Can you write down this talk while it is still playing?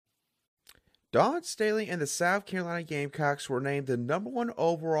Dawn Staley and the South Carolina Gamecocks were named the number one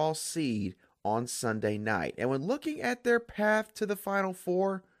overall seed on Sunday night. And when looking at their path to the Final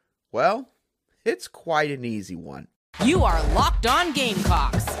Four, well, it's quite an easy one. You are Locked On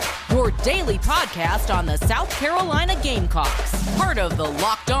Gamecocks, your daily podcast on the South Carolina Gamecocks, part of the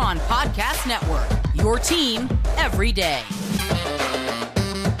Locked On Podcast Network, your team every day.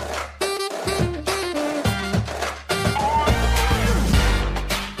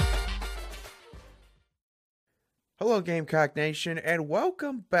 Hello, Gamecock Nation, and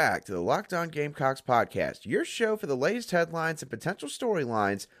welcome back to the Locked On Gamecocks podcast, your show for the latest headlines and potential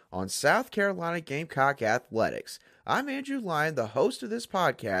storylines on South Carolina Gamecock athletics. I'm Andrew Lyon, the host of this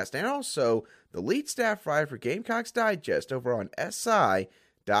podcast, and also the lead staff writer for Gamecocks Digest over on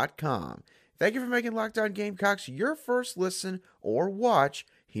SI.com. Thank you for making Locked On Gamecocks your first listen or watch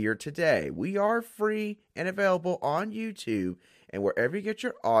here today. We are free and available on YouTube and wherever you get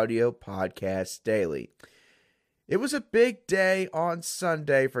your audio podcasts daily. It was a big day on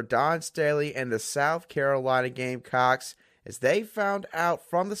Sunday for Dawn Staley and the South Carolina Gamecocks as they found out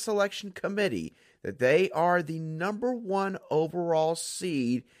from the selection committee that they are the number one overall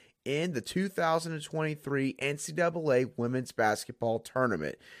seed in the 2023 NCAA Women's Basketball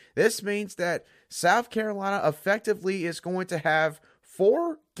Tournament. This means that South Carolina effectively is going to have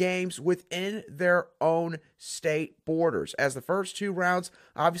 4 games within their own state borders, as the first 2 rounds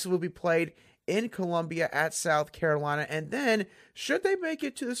obviously will be played in Columbia at South Carolina, and then should they make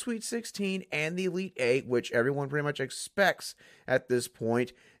it to the Sweet 16 and the Elite 8, which everyone pretty much expects at this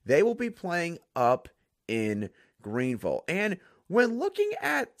point, they will be playing up in Greenville. And when looking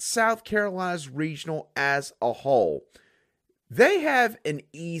at South Carolina's regional as a whole, they have an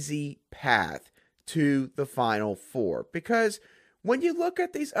easy path to the Final Four, because when you look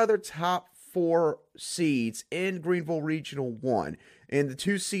at these other top 4 seeds in Greenville Regional 1, in the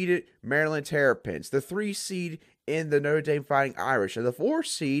 2-seeded Maryland Terrapins, the 3 seed in the Notre Dame Fighting Irish, and the 4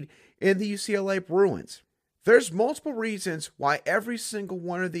 seed in the UCLA Bruins. There's multiple reasons why every single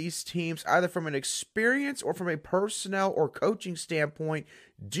one of these teams, either from an experience or from a personnel or coaching standpoint,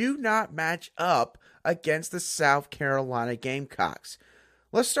 do not match up against the South Carolina Gamecocks.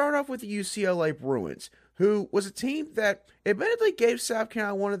 Let's start off with the UCLA Bruins, who was a team that admittedly gave South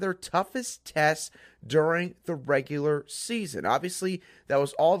Carolina one of their toughest tests during the regular season. Obviously, that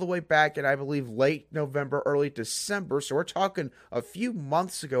was all the way back in, I believe, late November, early December, so we're talking a few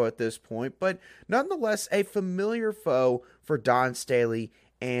months ago at this point, but nonetheless, a familiar foe for Dawn Staley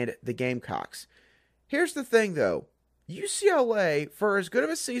and the Gamecocks. Here's the thing, though. UCLA, for as good of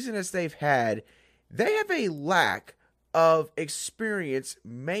a season as they've had, they have a lack of experience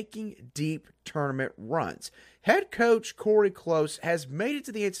making deep tournament runs. Head coach Corey Close has made it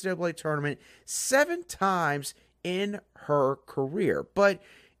to the NCAA tournament 7 times in her career. But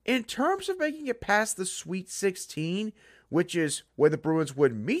in terms of making it past the Sweet 16, which is where the Bruins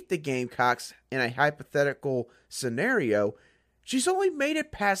would meet the Gamecocks in a hypothetical scenario, she's only made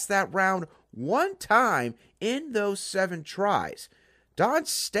it past that round 1 time in those 7 tries. Dawn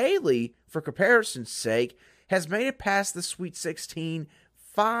Staley, for comparison's sake, has made it past the Sweet 16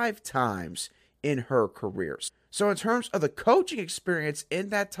 5 times in her career. So in terms of the coaching experience in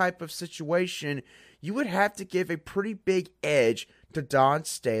that type of situation, you would have to give a pretty big edge to Dawn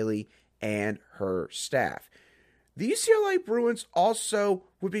Staley and her staff. The UCLA Bruins also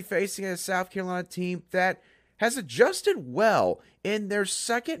would be facing a South Carolina team that has adjusted well in their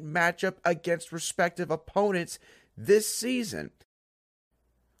second matchup against respective opponents this season.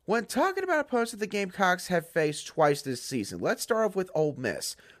 When talking about opponents that the Gamecocks have faced twice this season, let's start off with Ole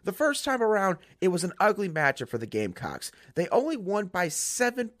Miss. The first time around, it was an ugly matchup for the Gamecocks. They only won by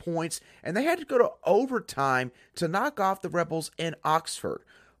 7 points, and they had to go to overtime to knock off the Rebels in Oxford.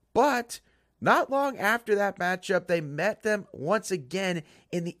 But not long after that matchup, they met them once again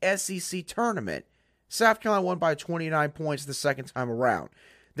in the SEC tournament. South Carolina won by 29 points the second time around.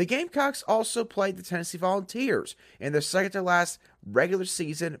 The Gamecocks also played the Tennessee Volunteers in their second-to-last regular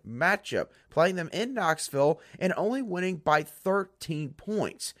season matchup, playing them in Knoxville and only winning by 13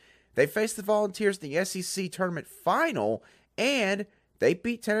 points. They faced the Volunteers in the SEC tournament final, and they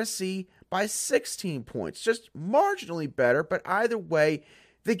beat Tennessee by 16 points. Just marginally better, but either way,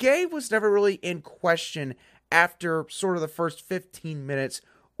 the game was never really in question after sort of the first 15 minutes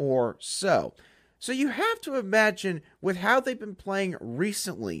or so. So you have to imagine, with how they've been playing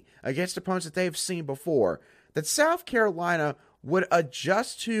recently against opponents that they've seen before, that South Carolina would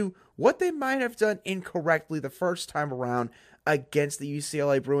adjust to what they might have done incorrectly the first time around against the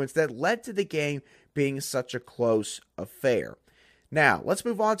UCLA Bruins that led to the game being such a close affair. Now, let's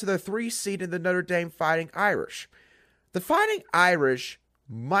move on to the 3 seed in the Notre Dame Fighting Irish. The Fighting Irish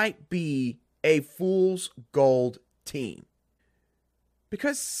might be a fool's gold team.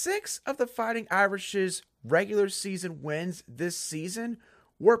 Because 6 of the Fighting Irish's regular season wins this season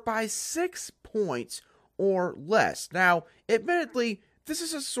were by 6 points or less. Now, admittedly, this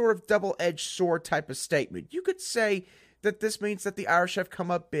is a sort of double-edged sword type of statement. You could say that this means that the Irish have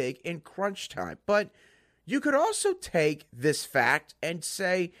come up big in crunch time, but you could also take this fact and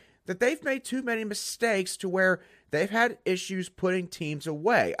say that they've made too many mistakes to where they've had issues putting teams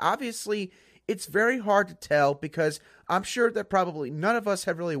away. Obviously, it's very hard to tell because I'm sure that probably none of us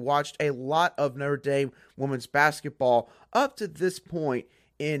have really watched a lot of Notre Dame women's basketball up to this point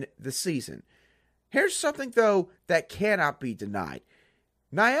in the season. Here's something, though, that cannot be denied.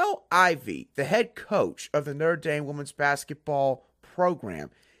 Niele Ivey, the head coach of the Notre Dame women's basketball program,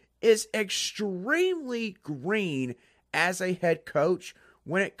 is extremely green as a head coach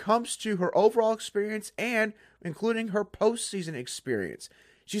when it comes to her overall experience and including her postseason experience.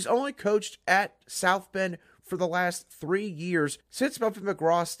 She's only coached at South Bend for the last 3 years since Muffet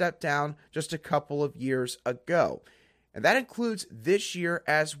McGraw stepped down just a couple of years ago. And that includes this year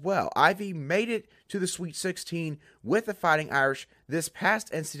as well. Ivey made it to the Sweet 16 with the Fighting Irish this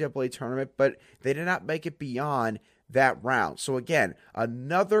past NCAA tournament, but they did not make it beyond that round. So again,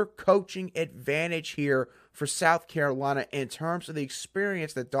 another coaching advantage here for South Carolina in terms of the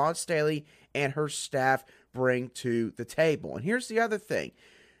experience that Dawn Staley and her staff bring to the table. And here's the other thing.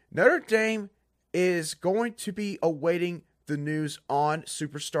 Notre Dame is going to be awaiting the news on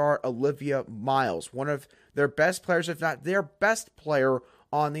superstar Olivia Miles, one of their best players, if not their best player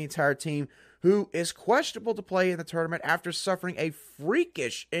on the entire team, who is questionable to play in the tournament after suffering a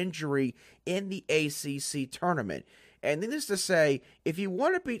freakish injury in the ACC tournament. And needless to say, if you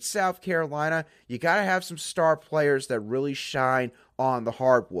want to beat South Carolina, you got to have some star players that really shine on the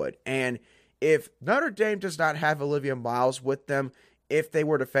hardwood. And if Notre Dame does not have Olivia Miles with them, if they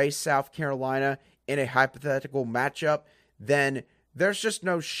were to face South Carolina in a hypothetical matchup, then there's just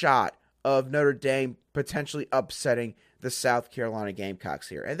no shot of Notre Dame potentially upsetting the South Carolina Gamecocks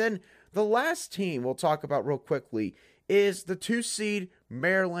here. And then the last team we'll talk about real quickly is the 2-seed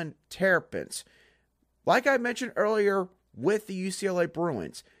Maryland Terrapins. Like I mentioned earlier with the UCLA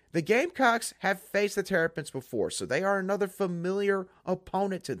Bruins, the Gamecocks have faced the Terrapins before, so they are another familiar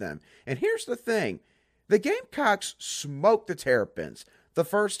opponent to them. And here's the thing. The Gamecocks smoked the Terrapins the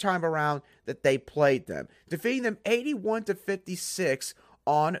first time around that they played them, defeating them 81-56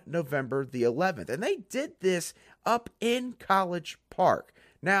 on November the 11th. And they did this up in College Park.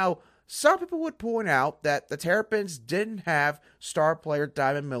 Now, some people would point out that the Terrapins didn't have star player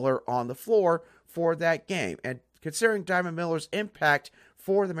Diamond Miller on the floor for that game. And considering Diamond Miller's impact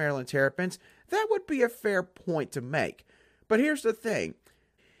for the Maryland Terrapins, that would be a fair point to make. But here's the thing.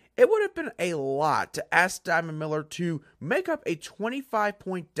 It would have been a lot to ask Diamond Miller to make up a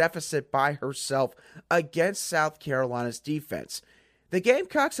 25-point deficit by herself against South Carolina's defense. The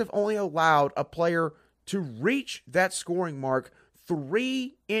Gamecocks have only allowed a player to reach that scoring mark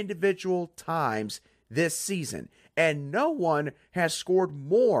 3 individual times this season, and no one has scored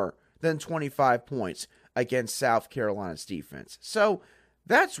more than 25 points against South Carolina's defense. So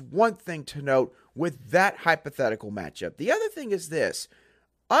that's one thing to note with that hypothetical matchup. The other thing is this.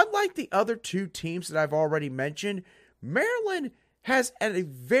 Unlike the other 2 teams that I've already mentioned, Maryland has a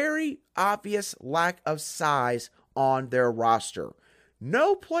very obvious lack of size on their roster.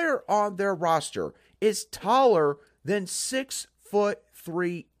 No player on their roster is taller than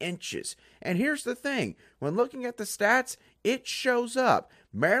 6'3". And here's the thing. When looking at the stats, it shows up.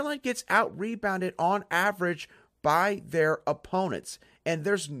 Maryland gets out-rebounded on average by their opponents. And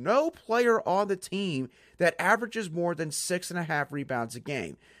there's no player on the team that averages more than 6.5 rebounds a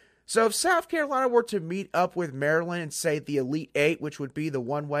game. So if South Carolina were to meet up with Maryland and say the Elite 8, which would be the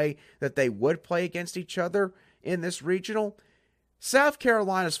one way that they would play against each other in this regional, South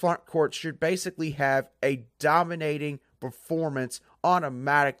Carolina's front court should basically have a dominating performance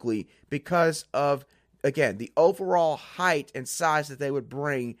automatically because of, again, the overall height and size that they would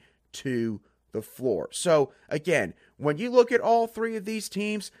bring to the floor. So, again, when you look at all 3 of these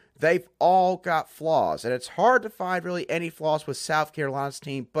teams, they've all got flaws. And it's hard to find really any flaws with South Carolina's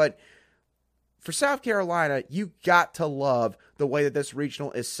team. But for South Carolina, you got to love the way that this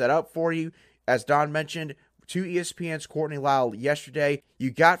regional is set up for you. As Don mentioned, to ESPN's Courtney Lyle yesterday, you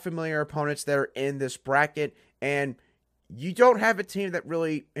got familiar opponents that are in this bracket. And you don't have a team that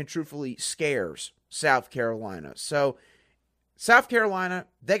really and truthfully scares South Carolina. So, South Carolina,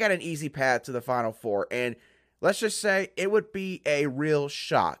 they got an easy path to the Final Four, and let's just say it would be a real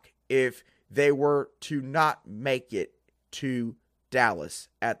shock if they were to not make it to Dallas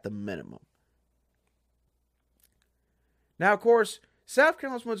at the minimum. Now, of course, South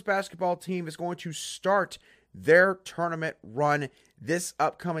Carolina women's basketball team is going to start their tournament run this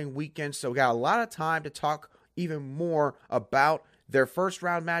upcoming weekend, so we got a lot of time to talk even more about their first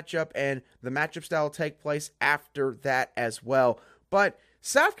round matchup and the matchups that will take place after that as well. But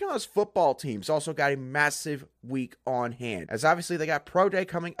South Carolina's football team's also got a massive week on hand, as obviously they got Pro Day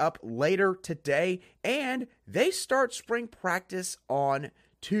coming up later today, and they start spring practice on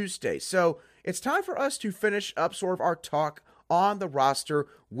Tuesday. So it's time for us to finish up sort of our talk on the roster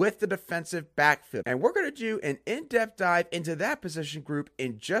with the defensive backfield. And we're going to do an in-depth dive into that position group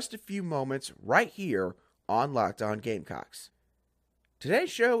in just a few moments right here on Locked On Gamecocks. Today's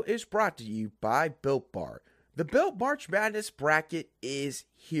show is brought to you by Built Bar. The Built March Madness bracket is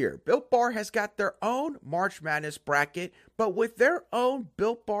here. Built Bar has got their own March Madness bracket, but with their own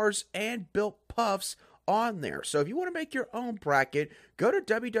Built Bars and Built Puffs on there. So if you want to make your own bracket, go to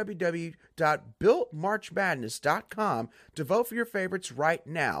www.builtmarchmadness.com to vote for your favorites right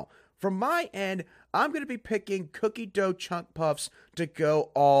now. From my end, I'm going to be picking Cookie Dough Chunk Puffs to go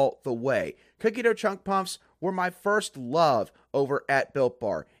all the way. Cookie Dough Chunk Puffs were my first love over at Built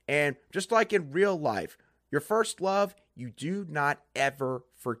Bar. And just like in real life, your first love, you do not ever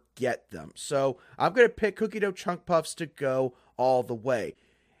forget them. So I'm going to pick Cookie Dough Chunk Puffs to go all the way.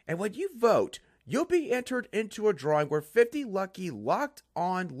 And when you vote, you'll be entered into a drawing where 50 lucky Locked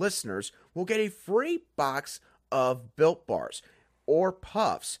On listeners will get a free box of Built Bars or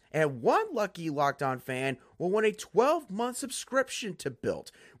Puffs, and one lucky Locked On fan will win a 12-month subscription to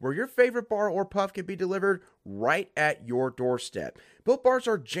Built, where your favorite bar or puff can be delivered right at your doorstep. Built Bars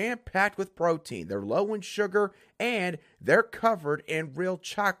are jam-packed with protein, they're low in sugar, and they're covered in real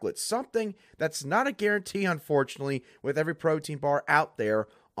chocolate, something that's not a guarantee, unfortunately, with every protein bar out there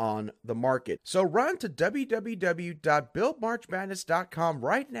on the market. So run to www.builtmarchmadness.com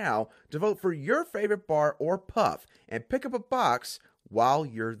right now to vote for your favorite bar or puff and pick up a box while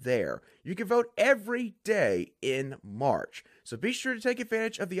you're there. You can vote every day in March. So be sure to take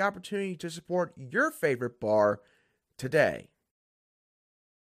advantage of the opportunity to support your favorite bar today.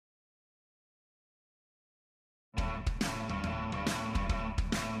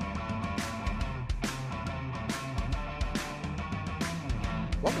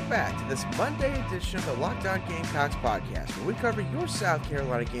 Welcome back to this Monday edition of the Locked On Gamecocks podcast, where we cover your South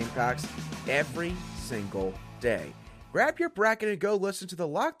Carolina Gamecocks every single day. Grab your bracket and go listen to the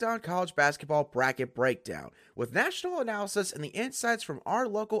Locked On College Basketball Bracket Breakdown. With national analysis and the insights from our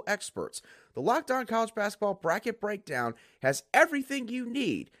local experts, the Locked On College Basketball Bracket Breakdown has everything you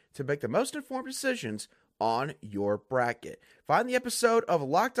need to make the most informed decisions on your bracket. Find the episode of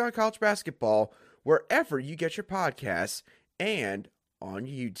Locked On College Basketball wherever you get your podcasts and on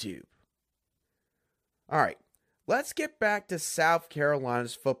YouTube. All right, let's get back to South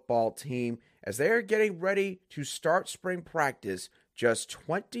Carolina's football team as they are getting ready to start spring practice just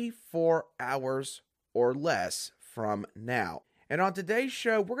 24 hours or less from now. And on today's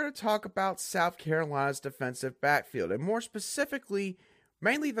show, we're going to talk about South Carolina's defensive backfield, and more specifically,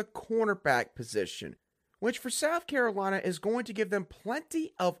 mainly the cornerback position, which for South Carolina is going to give them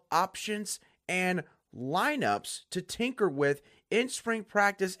plenty of options and lineups to tinker with in spring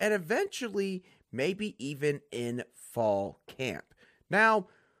practice and eventually maybe even in fall camp. Now,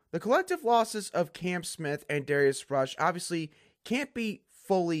 the collective losses of Cam Smith and Darius Rush obviously can't be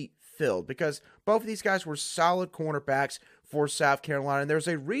fully filled because both of these guys were solid cornerbacks for South Carolina, and there's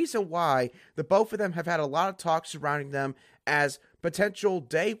a reason why the both of them have had a lot of talk surrounding them as potential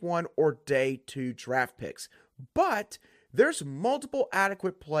day 1 or day 2 draft picks. But there's multiple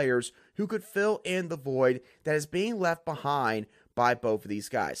adequate players who could fill in the void that is being left behind by both of these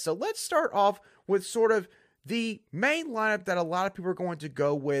guys. So let's start off with sort of the main lineup that a lot of people are going to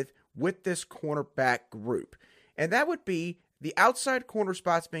go with this cornerback group. And that would be the outside corner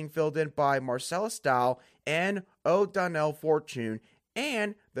spots being filled in by Marcellus Dial and O'Donnell Fortune,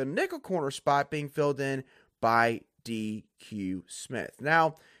 and the nickel corner spot being filled in by DQ Smith.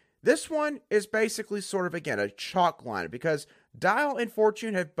 Now, this one is basically sort of, again, a chalk line because Dial and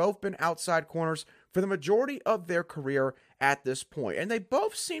Fortune have both been outside corners for the majority of their career at this point, and they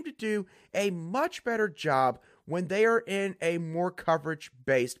both seem to do a much better job when they are in a more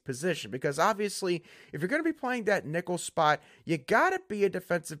coverage-based position, because obviously, if you're going to be playing that nickel spot, you got to be a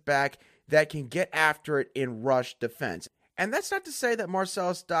defensive back that can get after it in rush defense. And that's not to say that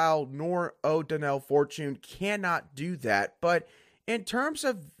Marcellus Dial nor O'Donnell Fortune cannot do that, but in terms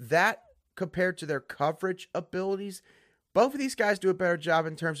of that compared to their coverage abilities, both of these guys do a better job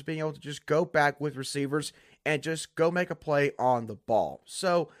in terms of being able to just go back with receivers and just go make a play on the ball.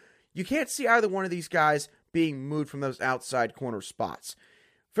 So you can't see either one of these guys being moved from those outside corner spots.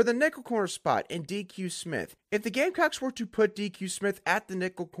 For the nickel corner spot in DQ Smith, if the Gamecocks were to put DQ Smith at the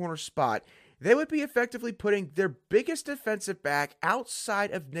nickel corner spot, they would be effectively putting their biggest defensive back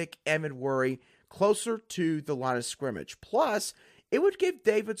outside of Nick Emenworry closer to the line of scrimmage. Plus, it would give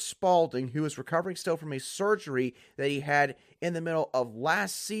David Spalding, who is recovering still from a surgery that he had in the middle of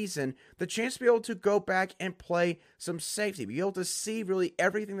last season, the chance to be able to go back and play some safety, be able to see really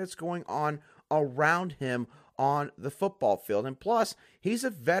everything that's going on around him on the football field. And plus, he's a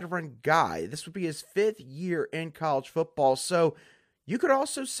veteran guy. This would be his 5th year in college football. So you could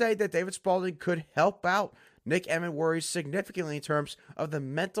also say that David Spalding could help out Nick Emenworry significantly in terms of the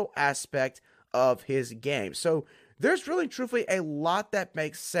mental aspect of his game. So there's really truthfully a lot that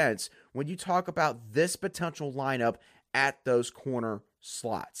makes sense when you talk about this potential lineup at those corner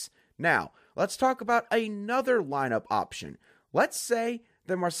slots. Now, let's talk about another lineup option. Let's say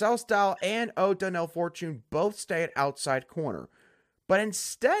that Marcellus Dial and O'Donnell Fortune both stay at outside corner. But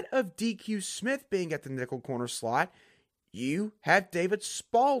instead of DQ Smith being at the nickel corner slot, you have David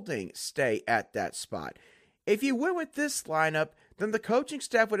Spalding stay at that spot. If you went with this lineup, then the coaching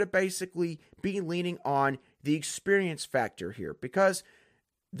staff would have basically been leaning on the experience factor here, because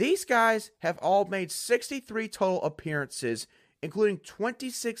these guys have all made 63 total appearances, including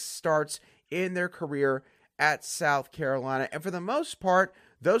 26 starts in their career at South Carolina. And for the most part,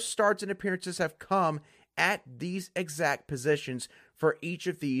 those starts and appearances have come at these exact positions for each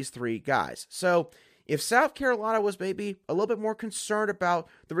of these 3 guys. So if South Carolina was maybe a little bit more concerned about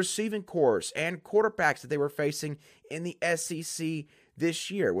the receiving corps and quarterbacks that they were facing in the SEC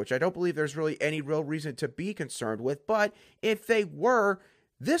this year, which I don't believe there's really any real reason to be concerned with, but if they were,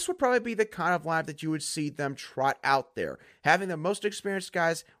 this would probably be the kind of lineup that you would see them trot out there, having the most experienced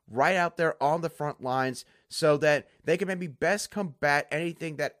guys right out there on the front lines so that they can maybe best combat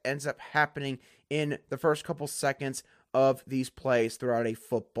anything that ends up happening in the first couple seconds of these plays throughout a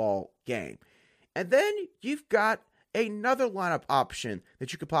football game. And then you've got another lineup option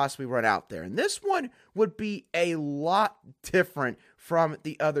that you could possibly run out there. And this one would be a lot different from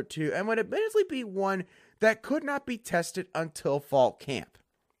the other two and would admittedly be one that could not be tested until fall camp.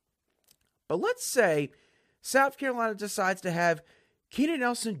 But let's say South Carolina decides to have Keenan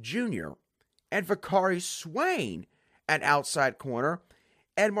Nelson Jr. and Vakari Swain at outside corner,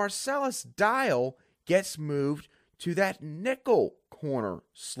 and Marcellus Dial gets moved to that nickel corner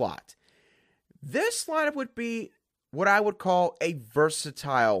slot. This lineup would be what I would call a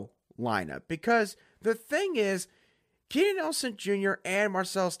versatile lineup, because the thing is, Keenan Nelson Jr. and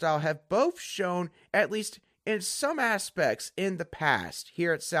Marcellus Dial have both shown, at least in some aspects in the past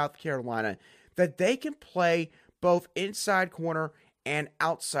here at South Carolina, that they can play both inside corner and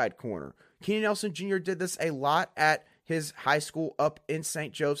outside corner. Keenan Nelson Jr. did this a lot at his high school up in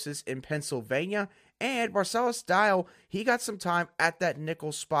St. Joseph's in Pennsylvania, and Marcellus Dial, he got some time at that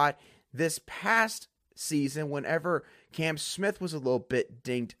nickel spot this past season whenever Cam Smith was a little bit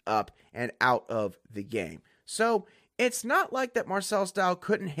dinged up and out of the game. So it's not like that Marcellus Dial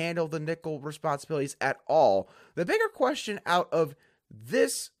couldn't handle the nickel responsibilities at all. The bigger question out of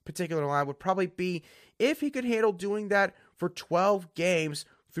this particular line would probably be if he could handle doing that for 12 games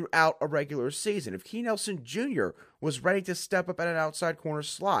throughout a regular season. If Keenan Nelson Jr. was ready to step up at an outside corner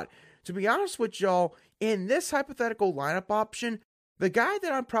slot. To be honest with y'all, in this hypothetical lineup option, the guy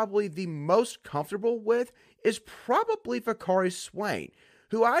that I'm probably the most comfortable with is probably Vakari Swain,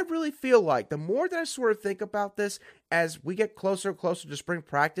 who I really feel like the more that I sort of think about this as we get closer and closer to spring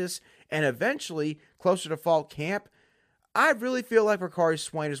practice and eventually closer to fall camp, I really feel like Vakari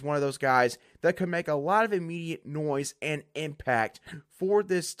Swain is one of those guys that can make a lot of immediate noise and impact for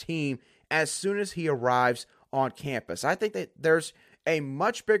this team as soon as he arrives on campus. I think that there's a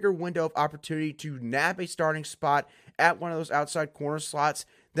much bigger window of opportunity to nab a starting spot at one of those outside corner slots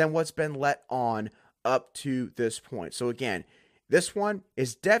than what's been let on up to this point. So again, this one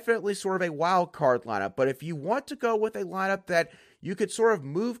is definitely sort of a wild card lineup, but if you want to go with a lineup that you could sort of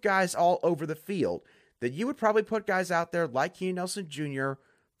move guys all over the field, then you would probably put guys out there like Keenan Nelson Jr.,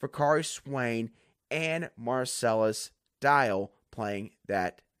 Vakari Swain, and Marcellus Dial playing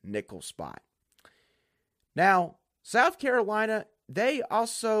that nickel spot. Now, South Carolina, they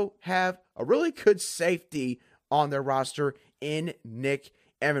also have a really good safety on their roster in Nick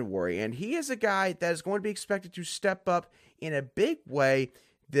Emenworry, and he is a guy that is going to be expected to step up in a big way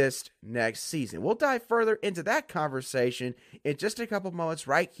this next season. We'll dive further into that conversation in just a couple moments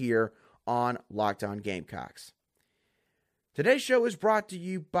right here on Locked On Gamecocks. Today's show is brought to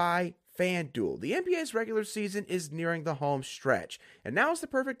you by FanDuel. The NBA's regular season is nearing the home stretch, and now is the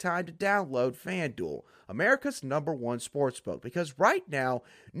perfect time to download FanDuel, America's #1 sportsbook, because right now,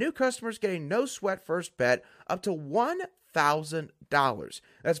 new customers get a no-sweat first bet up to $1,000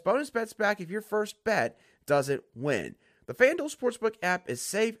 That's bonus bets back if your first bet doesn't win. The FanDuel Sportsbook app is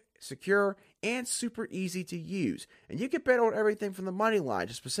safe, secure, and super easy to use. And you can bet on everything from the money line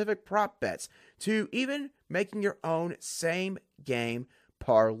to specific prop bets to even making your own same game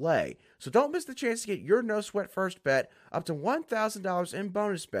parlay. So don't miss the chance to get your no sweat first bet up to $1,000 in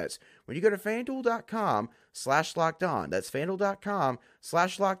bonus bets when you go to FanDuel.com/lockedon. That's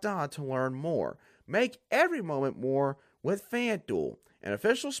FanDuel.com/lockedon to learn more. Make every moment more with FanDuel, an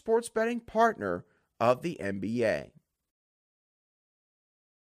official sports betting partner of the NBA.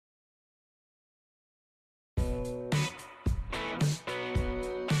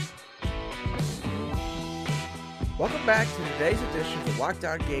 Welcome back to today's edition of the Locked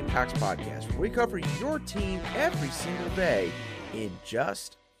On Gamecocks podcast, where we cover your team every single day in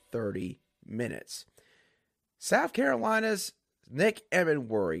just 30 minutes. South Carolina's Nick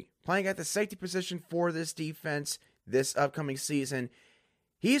Emenworry, playing at the safety position for this defense this upcoming season,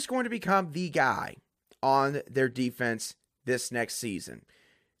 he's going to become the guy on their defense this next season.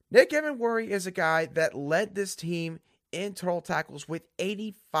 Nick Emenworry is a guy that led this team in total tackles with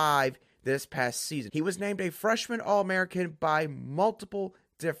 85 this past season. He was named a freshman All-American by multiple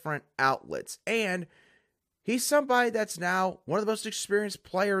different outlets, and he's somebody that's now one of the most experienced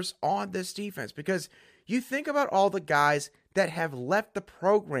players on this defense, because you think about all the guys that have left the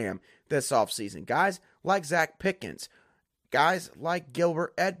program this offseason. Guys like Zach Pickens, guys like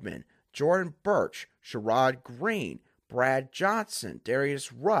Gilbert Edmond, Jordan Burch, Sherrod Green, Brad Johnson,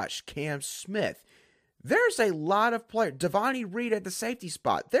 Darius Rush, Cam Smith. There's a lot of players. Devontae Reed at the safety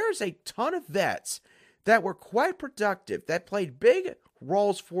spot. There's a ton of vets that were quite productive, that played big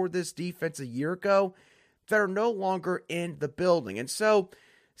roles for this defense a year ago, that are no longer in the building. And so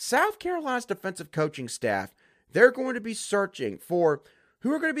South Carolina's defensive coaching staff, they're going to be searching for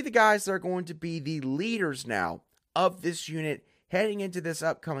who are going to be the guys that are going to be the leaders now of this unit heading into this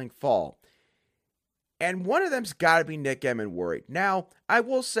upcoming fall. And one of them's got to be Nick Emenworry. Now, I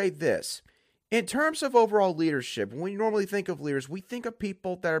will say this. In terms of overall leadership, when we normally think of leaders, we think of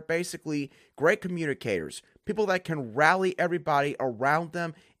people that are basically great communicators, people that can rally everybody around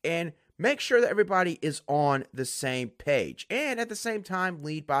them and make sure that everybody is on the same page, and at the same time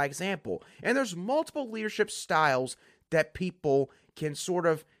lead by example. And there's multiple leadership styles that people can sort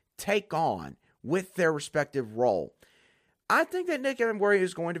of take on with their respective role. I think that Nick Emenworry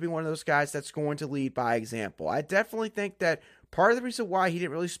is going to be one of those guys that's going to lead by example. I definitely think that part of the reason why he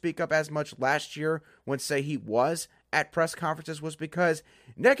didn't really speak up as much last year when, say, he was at press conferences was because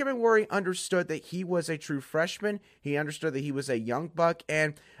Nick Emenworry understood that he was a true freshman. He understood that he was a young buck,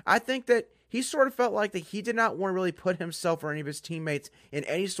 and I think that he sort of felt like that he did not want to really put himself or any of his teammates in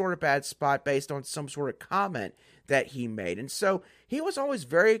any sort of bad spot based on some sort of comment that he made. And so he was always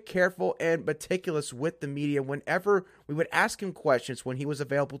very careful and meticulous with the media whenever we would ask him questions when he was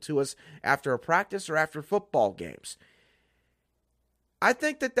available to us after a practice or after football games. I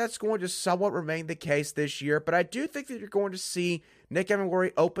think that that's going to somewhat remain the case this year, but I do think that you're going to see Nick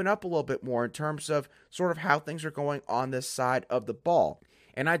Emenworry open up a little bit more in terms of sort of how things are going on this side of the ball.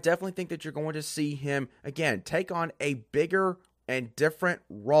 And I definitely think that you're going to see him, again, take on a bigger and different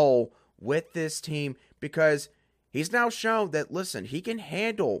role with this team, because he's now shown that, listen, he can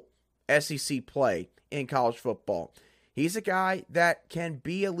handle SEC play in college football. He's a guy that can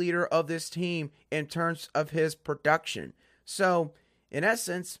be a leader of this team in terms of his production. So, in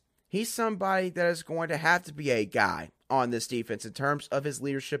essence, he's somebody that is going to have to be a guy on this defense in terms of his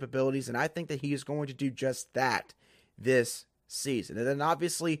leadership abilities, and I think that he is going to do just that this season. And then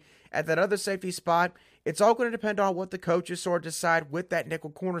obviously, at that other safety spot, it's all going to depend on what the coaches sort of decide with that nickel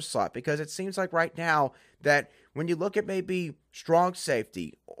corner slot, because it seems like right now that when you look at maybe strong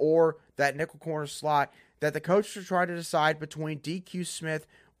safety or that nickel corner slot, that the coaches are trying to decide between DQ Smith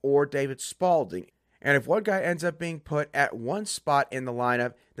or David Spalding. And if one guy ends up being put at one spot in the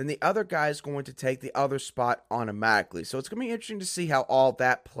lineup, then the other guy is going to take the other spot automatically. So it's going to be interesting to see how all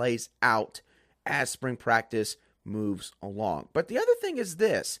that plays out as spring practice moves along. But the other thing is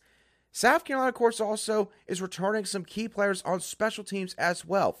this. South Carolina, of course, also is returning some key players on special teams as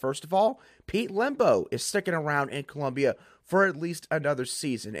well. First of all, Pete Lembo is sticking around in Columbia for at least another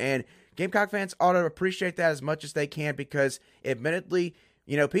season. And Gamecock fans ought to appreciate that as much as they can, because admittedly,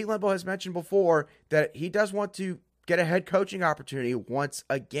 you know, Pete Lembo has mentioned before that he does want to get a head coaching opportunity once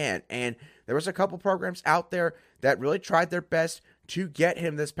again. And there was a couple programs out there that really tried their best to get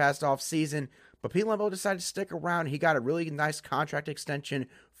him this past off season. But Pete Lembo decided to stick around. He got a really nice contract extension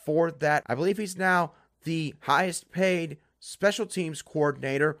for that. I believe he's now the highest paid special teams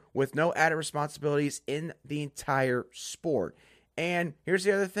coordinator with no added responsibilities in the entire sport. And here's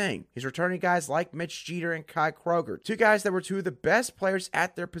the other thing. He's returning guys like Mitch Jeter and Kai Kroger, two guys that were two of the best players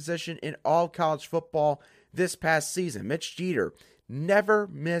at their position in all college football this past season. Mitch Jeter never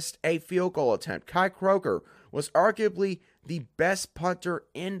missed a field goal attempt. Kai Kroger was arguably the best punter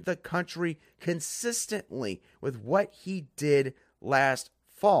in the country consistently with what he did last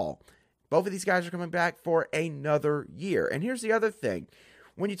fall. Both of these guys are coming back for another year. And here's the other thing.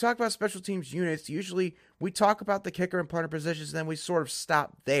 When you talk about special teams units, usually we talk about the kicker and punter positions, and then we sort of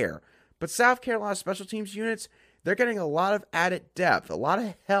stop there. But South Carolina special teams units, they're getting a lot of added depth, a lot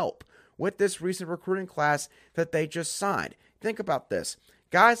of help with this recent recruiting class that they just signed. Think about this.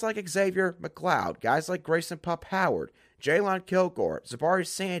 Guys like Xavier McLeod, guys like Grayson Pup Howard, Jalen Kilgore, Zabari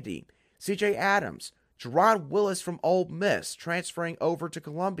Sandy, CJ Adams, Jerron Willis from Ole Miss transferring over to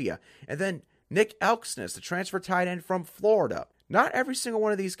Columbia, and then Nick Elksnis, the transfer tight end from Florida. Not every single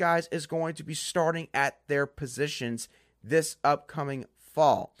one of these guys is going to be starting at their positions this upcoming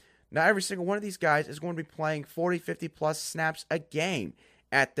fall. Not every single one of these guys is going to be playing 40, 50 plus snaps a game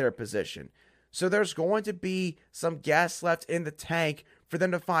at their position. So there's going to be some gas left in the tank for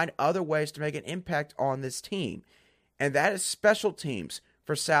them to find other ways to make an impact on this team. And that is special teams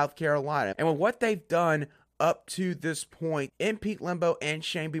for South Carolina. And with what they've done up to this point in Pete Lembo and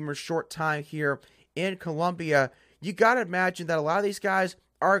Shane Beamer's short time here in Columbia, you got to imagine that a lot of these guys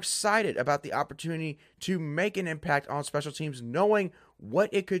are excited about the opportunity to make an impact on special teams, knowing what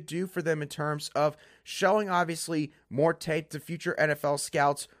it could do for them in terms of showing, obviously, more tape to future NFL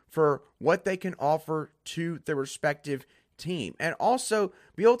scouts for what they can offer to their respective team, and also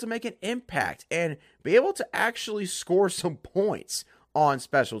be able to make an impact and be able to actually score some points on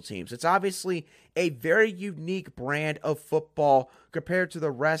special teams. It's obviously a very unique brand of football compared to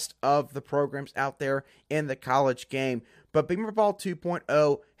the rest of the programs out there in the college game. But Beamer Ball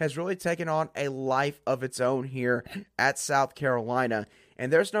 2.0 has really taken on a life of its own here at South Carolina.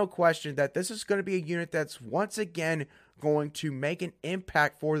 And there's no question that this is going to be a unit that's once again going to make an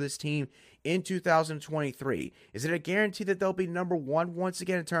impact for this team in 2023. Is it a guarantee that they'll be number one once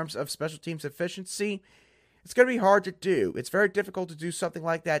again in terms of special teams efficiency? It's going to be hard to do. It's very difficult to do something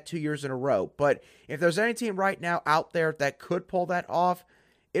like that 2 years in a row. But if there's any team right now out there that could pull that off,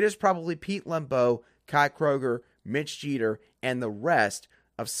 it is probably Pete Lembo, Kai Kroger, Mitch Jeter, and the rest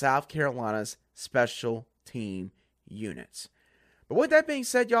of South Carolina's special team units. But with that being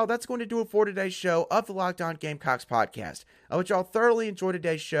said, y'all, that's going to do it for today's show of the Locked On Gamecocks podcast. I hope y'all thoroughly enjoyed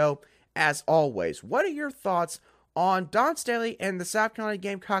today's show. As always, what are your thoughts on Dawn Staley and the South Carolina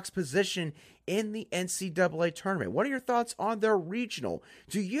Gamecocks position in the NCAA tournament? What are your thoughts on their regional?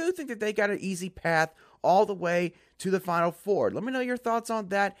 Do you think that they got an easy path all the way to the Final Four? Let me know your thoughts on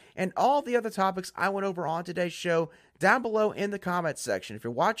that and all the other topics I went over on today's show down below in the comments section. If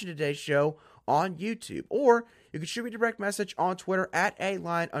you're watching today's show on YouTube, or you can shoot me a direct message on Twitter at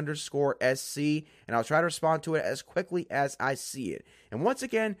 @aline_SC, and I'll try to respond to it as quickly as I see it. And once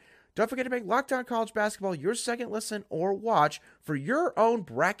again, don't forget to make Locked On College Basketball your second listen or watch for your own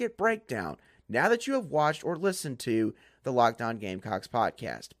bracket breakdown now that you have watched or listened to the Locked On Gamecocks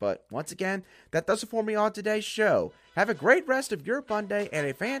podcast. But once again, that does it for me on today's show. Have a great rest of your Monday and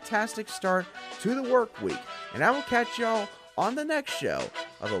a fantastic start to the work week. And I will catch y'all on the next show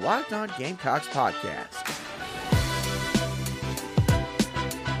of the Locked On Gamecocks podcast.